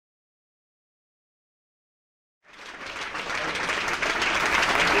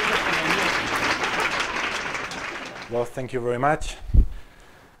Well, thank you very much.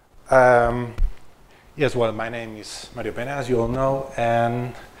 Yes, well, my name is Pena, as you all know,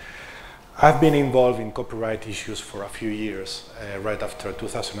 and I've been involved in copyright issues for a few years. Right after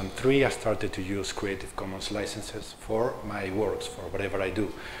 2003, I started to use Creative Commons licenses for my works, for whatever I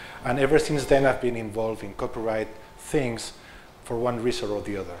do. And ever since then, I've been involved in copyright things for one reason or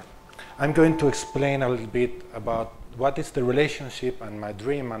the other. I'm going to explain a little bit about what is the relationship and my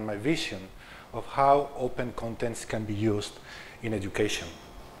dream and my vision of how open contents can be used in education.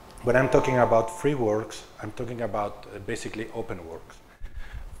 When I'm talking about free works, I'm talking about basically open works.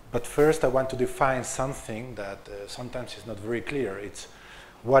 But first I want to define something that sometimes is not very clear. It's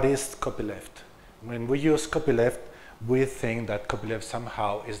what is copyleft? When we use copyleft, we think that copyleft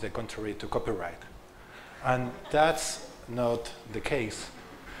somehow is the contrary to copyright. And that's not the case.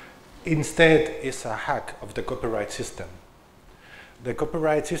 Instead, it's a hack of the copyright system. The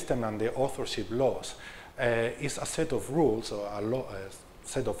copyright system and the authorship laws is a set of rules or a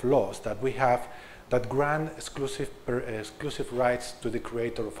set of laws that we have that grant exclusive rights to the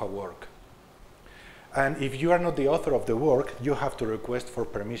creator of a work. And if you are not the author of the work, you have to request for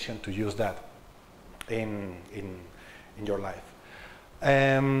permission to use that in your life.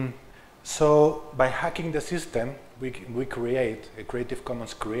 So by hacking the system, we create, Creative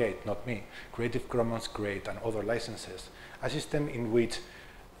Commons create, not me, Creative Commons create and other licenses, a system in which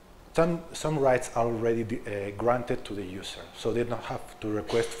some rights are already granted to the user, so they don't have to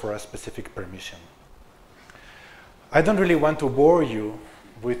request for a specific permission. I don't really want to bore you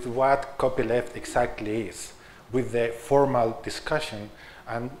with what copyleft exactly is, with the formal discussion,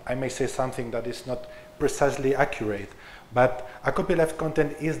 and I may say something that is not precisely accurate, but a copyleft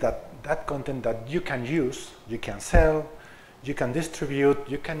content is that content that you can use, you can sell, you can distribute,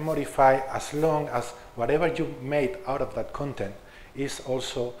 you can modify, as long as whatever you made out of that content is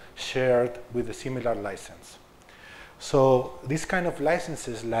also shared with a similar license. So these kind of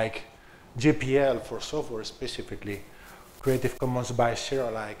licenses like GPL for software specifically, Creative Commons by share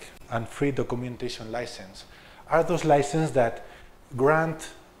alike, and free documentation license are those licenses that grant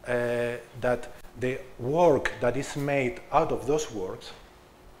that the work that is made out of those works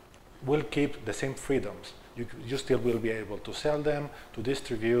will keep the same freedoms. You still will be able to sell them, to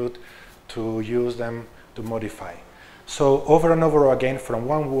distribute, to use them, to modify. So over and over again, from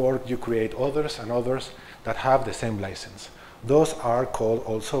one work, you create others and others that have the same license. Those are called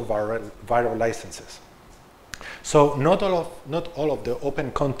also viral licenses. So not all of the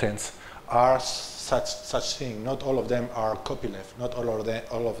open contents are such thing. Not all of them are copyleft. Not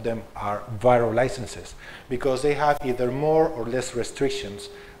all of them are viral licenses, because they have either more or less restrictions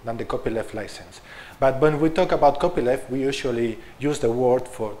than the copyleft license. But when we talk about copyleft, we usually use the word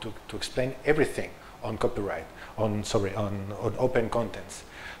to explain everything on copyright, on open contents.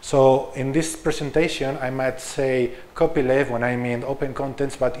 So in this presentation, I might say copyleft when I mean open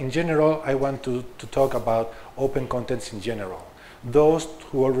contents, but in general, I want to talk about open contents in general. Those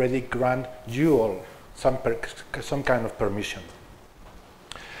who already grant you all some kind of permission.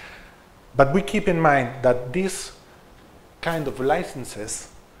 But we keep in mind that these kind of licenses,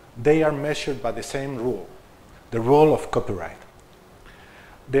 they are measured by the same rule, the rule of copyright.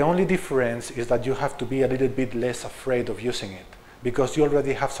 The only difference is that you have to be a little bit less afraid of using it, because you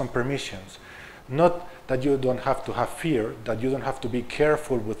already have some permissions. Not that you don't have to have fear, that you don't have to be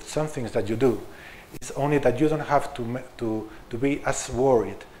careful with some things that you do. It's only that you don't have to be as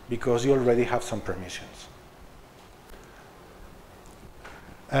worried, because you already have some permissions.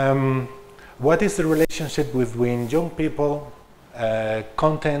 What is the relationship between young people,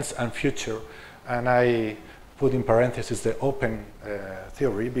 contents, and future? And I put in parentheses the open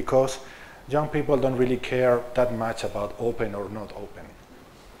theory, because young people don't really care that much about open or not open.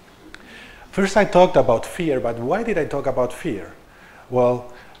 First I talked about fear, but why did I talk about fear?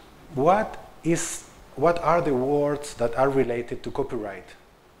 Well, what are the words that are related to copyright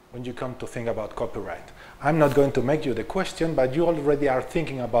when you come to think about copyright? I'm not going to make you the question, but you already are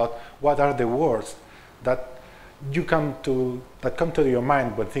thinking about what are the words that come to your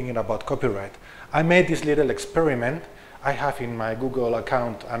mind when thinking about copyright. I made this little experiment. I have in my Google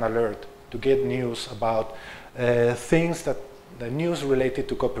account an alert to get news about the news related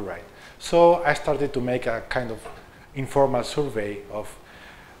to copyright. So I started to make a kind of informal survey of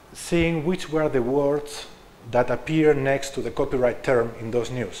seeing which were the words that appear next to the copyright term in those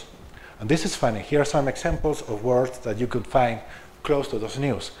news. And this is funny. Here are some examples of words that you could find close to those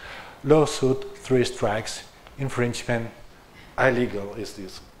news. Lawsuit, 3 strikes, infringement, illegal is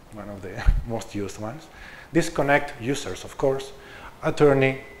this one of the most used ones. Disconnect, users, of course.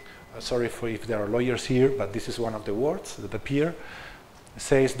 Attorney, sorry for if there are lawyers here, but this is one of the words that appear.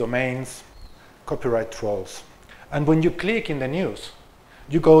 Says domains, copyright trolls. And when you click in the news,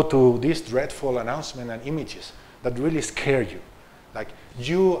 you go to this dreadful announcement and images that really scare you. Like,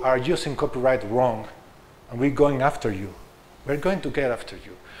 you are using copyright wrong, and we're going after you. We're going to get after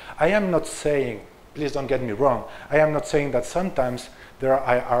you. I am not saying, please don't get me wrong, I am not saying that sometimes there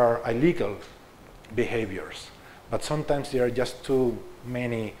are illegal behaviors, but sometimes there are just too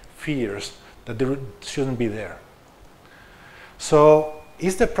many fears that they shouldn't be there. So,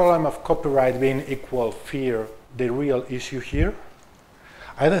 is the problem of copyright being equal fear the real issue here?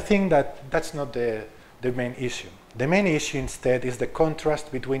 I don't think that that's not the main issue. The main issue instead is the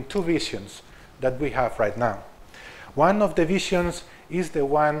contrast between two visions that we have right now. One of the visions is the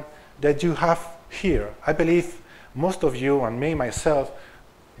one that you have here. I believe most of you and me myself,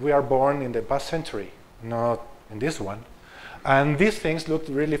 we are born in the past century, not in this one. And these things look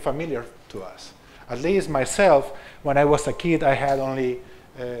really familiar to us. At least myself, when I was a kid, I had only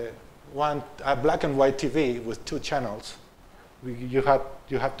a black and white TV with 2 channels. You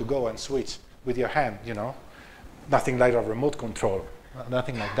had to go and switch with your hand, you know. Nothing like a remote control,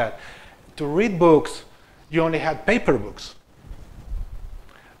 nothing like that. To read books, you only had paper books.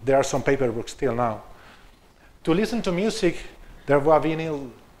 There are some paper books still now. To listen to music, there were vinyl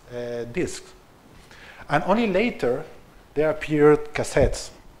discs. And only later, there appeared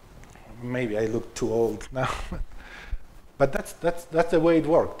cassettes. Maybe I look too old now. But that's the way it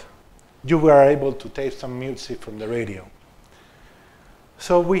worked. You were able to tape some music from the radio.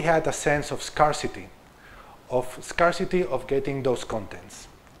 So we had a sense of scarcity of getting those contents.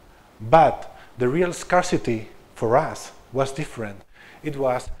 But the real scarcity for us was different. It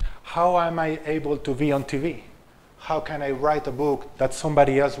was, how am I able to be on TV? How can I write a book that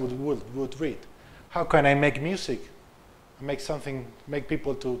somebody else would read? How can I make music, make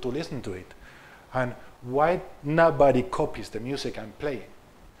people to listen to it? And why nobody copies the music I'm playing?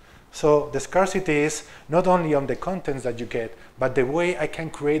 So the scarcity is not only on the contents that you get, but the way I can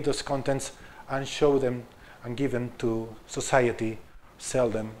create those contents and show them and give them to society, sell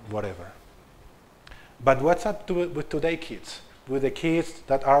them, whatever. But what's up with today's kids? With the kids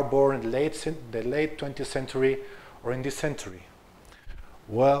that are born in the late 20th century or in this century?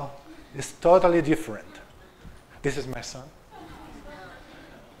 Well, it's totally different. This is my son.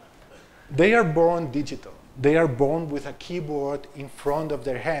 They are born digital. They are born with a keyboard in front of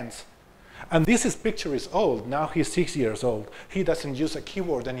their hands. And this picture is old. Now he's 6 years old. He doesn't use a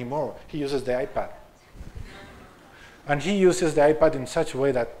keyboard anymore. He uses the iPad. And he uses the iPad in such a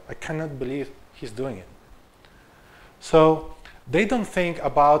way that I cannot believe he's doing it. So they don't think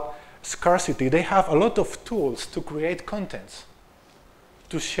about scarcity. They have a lot of tools to create contents,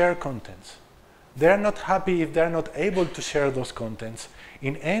 to share contents. They're not happy if they're not able to share those contents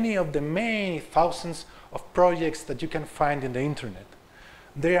in any of the many thousands of projects that you can find in the internet.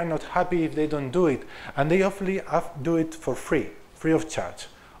 They are not happy if they don't do it, and they often do it for free of charge.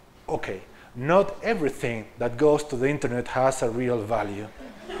 Okay, not everything that goes to the internet has a real value.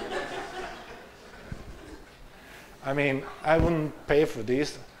 I mean, I wouldn't pay for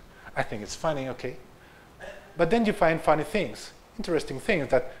this. I think it's funny, okay. But then you find funny things, interesting things,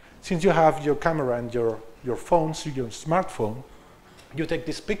 that since you have your camera and your phones, your smartphone, you take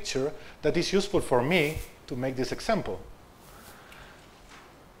this picture that is useful for me to make this example.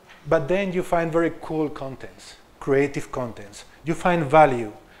 But then you find very cool contents, creative contents. You find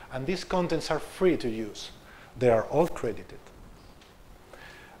value, and these contents are free to use. They are all credited.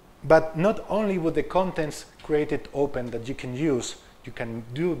 But not only with the contents created open that you can use, you can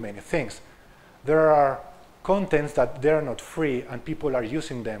do many things. There are contents that they're not free, and people are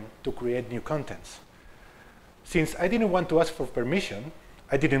using them to create new contents. Since I didn't want to ask for permission,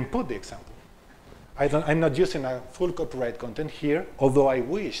 I didn't put the example. I'm not using a full copyright content here, although I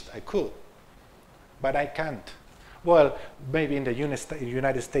wished I could. But I can't. Well, maybe in the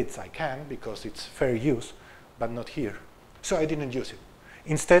United States I can, because it's fair use, but not here. So I didn't use it.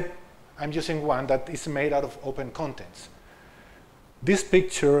 Instead, I'm using one that is made out of open contents. This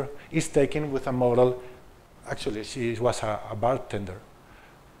picture is taken with a model. Actually, she was a bartender,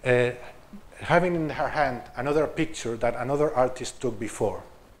 having in her hand another picture that another artist took before.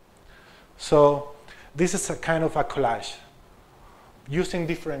 So this is a kind of a collage, using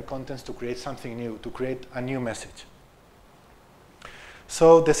different contents to create something new, to create a new message.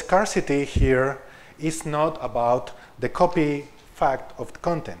 So the scarcity here is not about the copy fact of the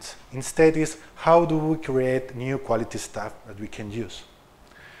contents. Instead is, how do we create new quality stuff that we can use?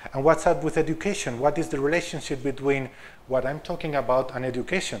 And what's up with education? What is the relationship between what I'm talking about and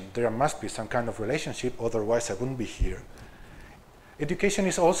education? There must be some kind of relationship, otherwise I wouldn't be here. Education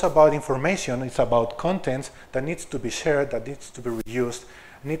is also about information. It's about contents that needs to be shared, that needs to be reused,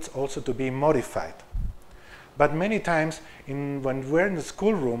 needs also to be modified. But many times, when we're in the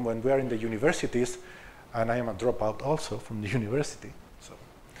schoolroom, when we're in the universities, and I am a dropout also from the university, so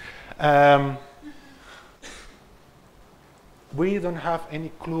we don't have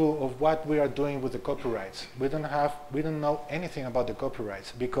any clue of what we are doing with the copyrights. We don't know anything about the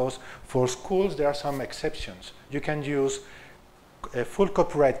copyrights, because for schools there are some exceptions. You can use full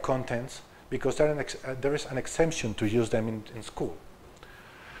copyright contents because there is an exemption to use them in school.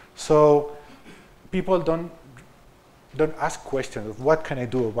 So people don't ask questions of what can I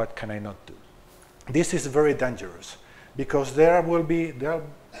do or what can I not do. This is very dangerous, because there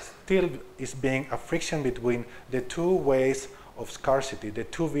still is being a friction between the two ways of scarcity, the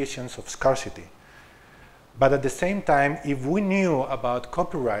two visions of scarcity. But at the same time, if we knew about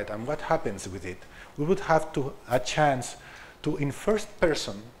copyright and what happens with it, we would have a chance to, in first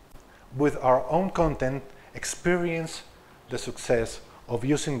person, with our own content, experience the success of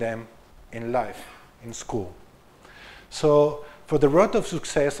using them in life, in school. So for the road of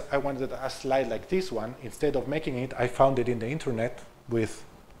success, I wanted a slide like this one. Instead of making it, I found it in the internet with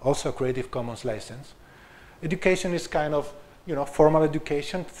also a Creative Commons license. Education is kind of, formal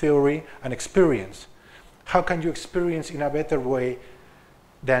education, theory, and experience. How can you experience in a better way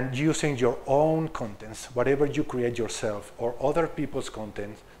than using your own contents, whatever you create yourself, or other people's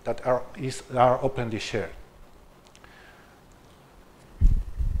content that are openly shared?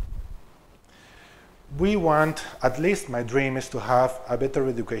 We want, at least my dream is to have a better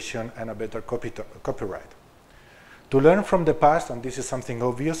education and a better copyright. To learn from the past, and this is something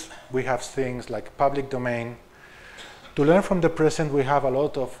obvious, we have things like public domain. To learn from the present, we have a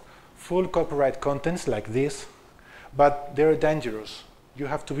lot of full copyright contents like this, but they're dangerous. You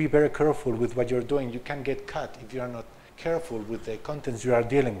have to be very careful with what you're doing. You can get cut if you are not careful with the contents you are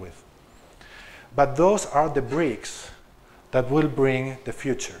dealing with. But those are the bricks that will bring the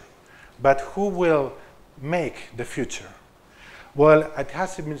future. But who will make the future? Well, it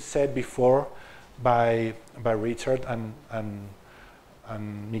has been said before by Richard and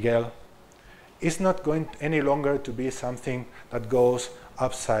Miguel. It's not going any longer to be something that goes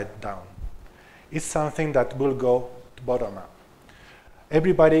upside down. It's something that will go bottom up.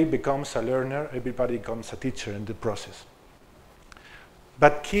 Everybody becomes a learner, everybody becomes a teacher in the process.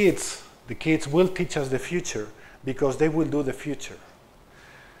 But the kids will teach us the future, because they will do the future.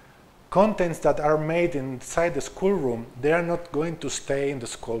 Contents that are made inside the schoolroom, they are not going to stay in the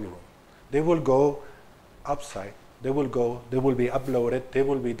schoolroom. They will go outside. They will be uploaded, they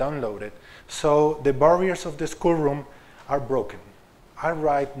will be downloaded. So the barriers of the schoolroom are broken.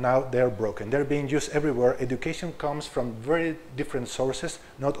 Right now, they're broken. They're being used everywhere. Education comes from very different sources,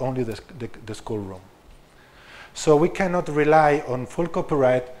 not only the schoolroom. So we cannot rely on full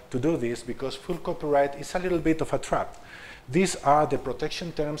copyright to do this, because full copyright is a little bit of a trap. These are the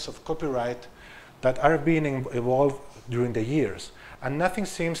protection terms of copyright that are being evolved during the years, and nothing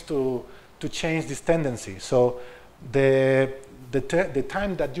seems to change this tendency. So the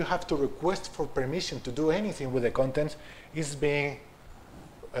time that you have to request for permission to do anything with the content is being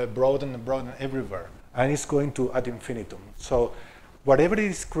broadened and broadened everywhere, and it's going to ad infinitum. So whatever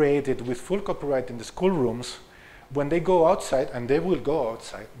is created with full copyright in the schoolrooms, when they go outside, and they will go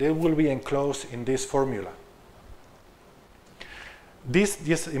outside, they will be enclosed in this formula. This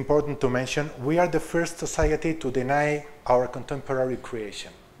is important to mention. We are the first society to deny our contemporary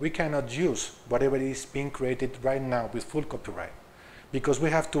creation. We cannot use whatever is being created right now with full copyright, because we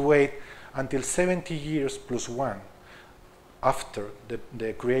have to wait until 70 years plus one after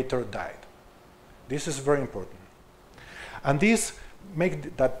the creator died. This is very important. And this makes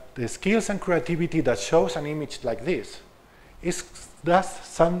that the skills and creativity that shows an image like this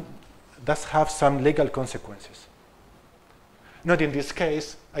does have some legal consequences. Not in this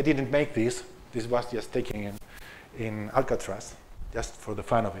case. I didn't make this. This was just taken in Alcatraz, just for the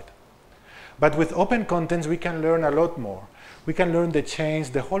fun of it. But with open contents, we can learn a lot more. We can learn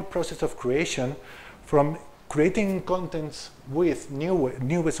the whole process of creation, from creating contents with new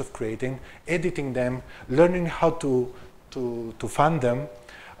ways of creating, editing them, learning how to fund them,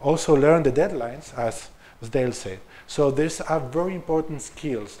 also learn the deadlines, as Dale said. So these are very important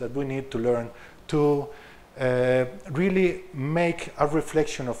skills that we need to learn to really make a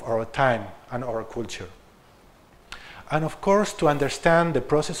reflection of our time and our culture. And of course, to understand the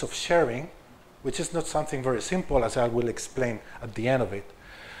process of sharing, which is not something very simple, as I will explain at the end of it,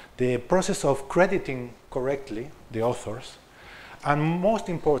 the process of crediting correctly the authors, and most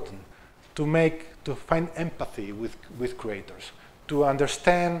important, to find empathy with creators, to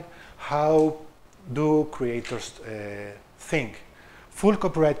understand how do creators think. Full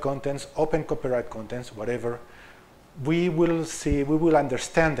copyright contents, open copyright contents, whatever, we will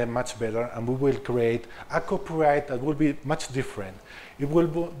understand them much better, and we will create a copyright that will be much different. It will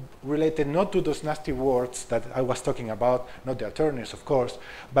be related not to those nasty words that I was talking about, not the attorneys, of course,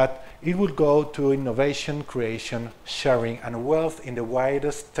 but it will go to innovation, creation, sharing, and wealth in the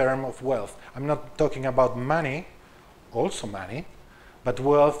widest term of wealth. I'm not talking about money, also money, but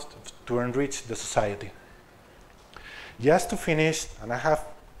wealth to enrich the society. Just to finish, and I have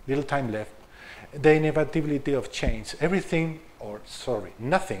little time left, the inevitability of change. Nothing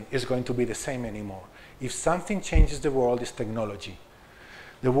is going to be the same anymore. If something changes the world, it's technology.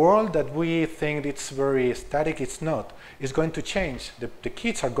 The world that we think it's very static, it's not. It's going to change. The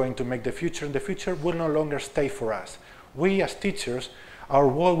kids are going to make the future, and the future will no longer stay for us. We as teachers, our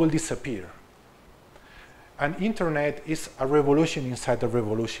world will disappear. And internet is a revolution inside a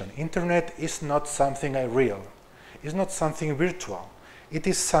revolution. Internet is not something real. It's not something virtual. It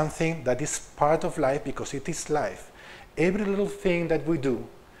is something that is part of life because it is life. Every little thing that we do,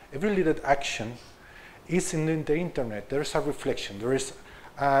 every little action is in the internet. There is a reflection. There is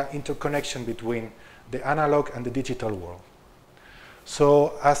an interconnection between the analog and the digital world.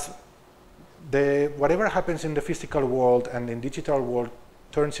 So as whatever happens in the physical world and in digital world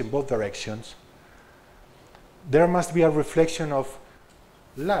turns in both directions, there must be a reflection of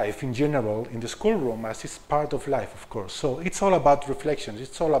life in general in the schoolroom, as is part of life, of course. So it's all about reflections.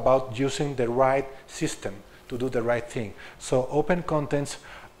 It's all about using the right system to do the right thing. So open contents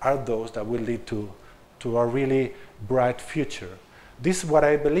are those that will lead to a really bright future. This is what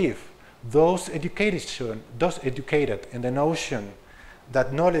I believe. Those educated in the notion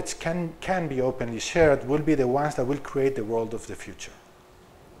that knowledge can be openly shared will be the ones that will create the world of the future.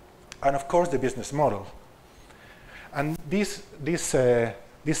 And of course, the business model. And this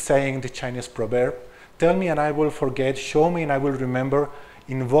saying, the Chinese proverb, tell me and I will forget, show me and I will remember,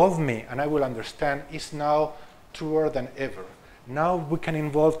 involve me and I will understand, is now truer than ever. Now we can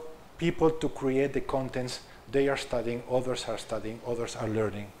involve people to create the contents they are studying, others are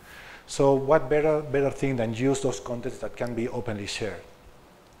learning. So what better thing than use those contents that can be openly shared?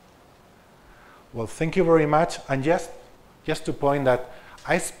 Well, thank you very much. And just to point that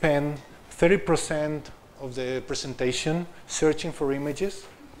I spend 30% of the presentation searching for images,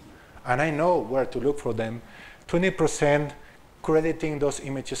 and I know where to look for them, 20% crediting those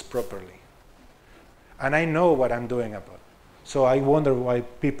images properly. And I know what I'm doing about it. So I wonder why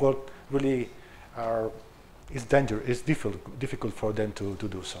people really it's difficult for them to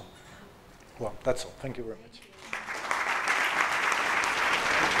do so. Well, that's all. Thank you very much.